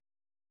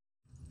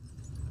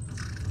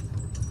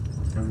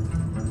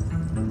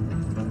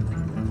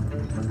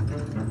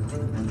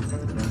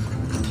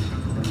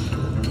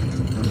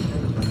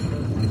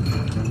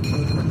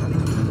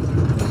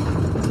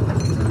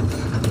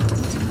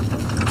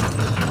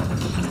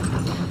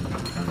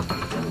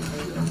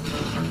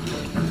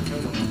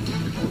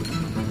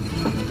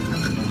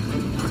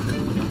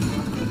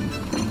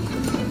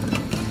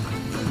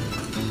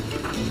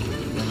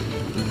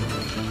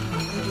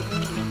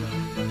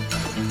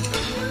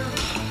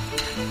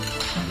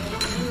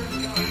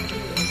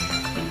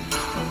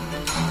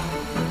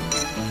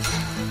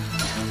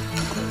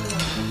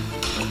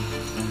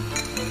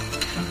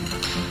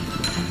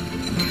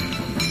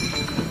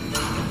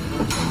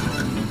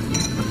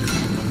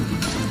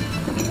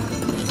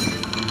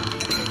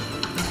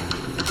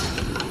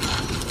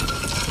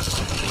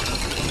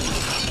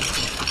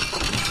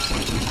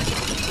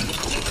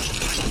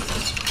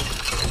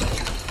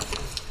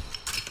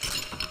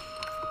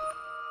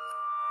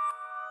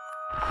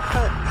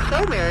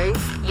So, Mary.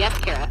 Yes,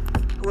 Kira.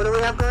 What do we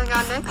have going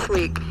on next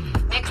week?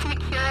 Next week,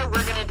 Kira,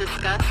 we're going to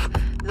discuss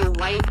the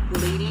White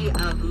Lady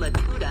of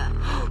Latuda.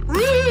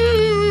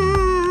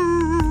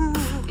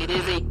 It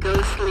is a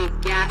ghostly,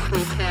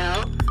 ghastly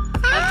tale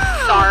of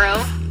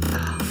sorrow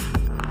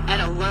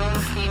and a lone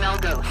female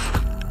ghost.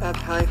 That's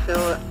how I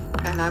feel,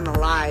 and I'm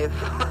alive.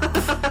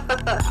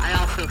 I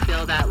also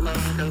feel that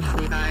lone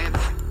ghostly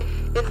vibes.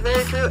 It's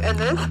very true, and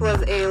this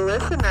was a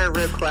listener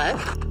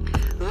request.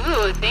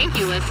 Ooh, thank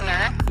you,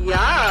 listener.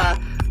 Yeah,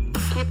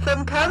 keep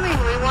them coming.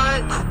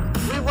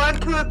 We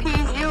want to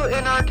appease you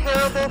in our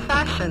terrible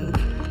fashion.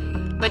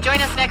 But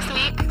join us next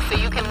week so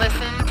you can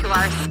listen to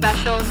our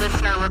special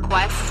listener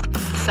request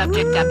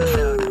subject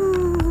episode.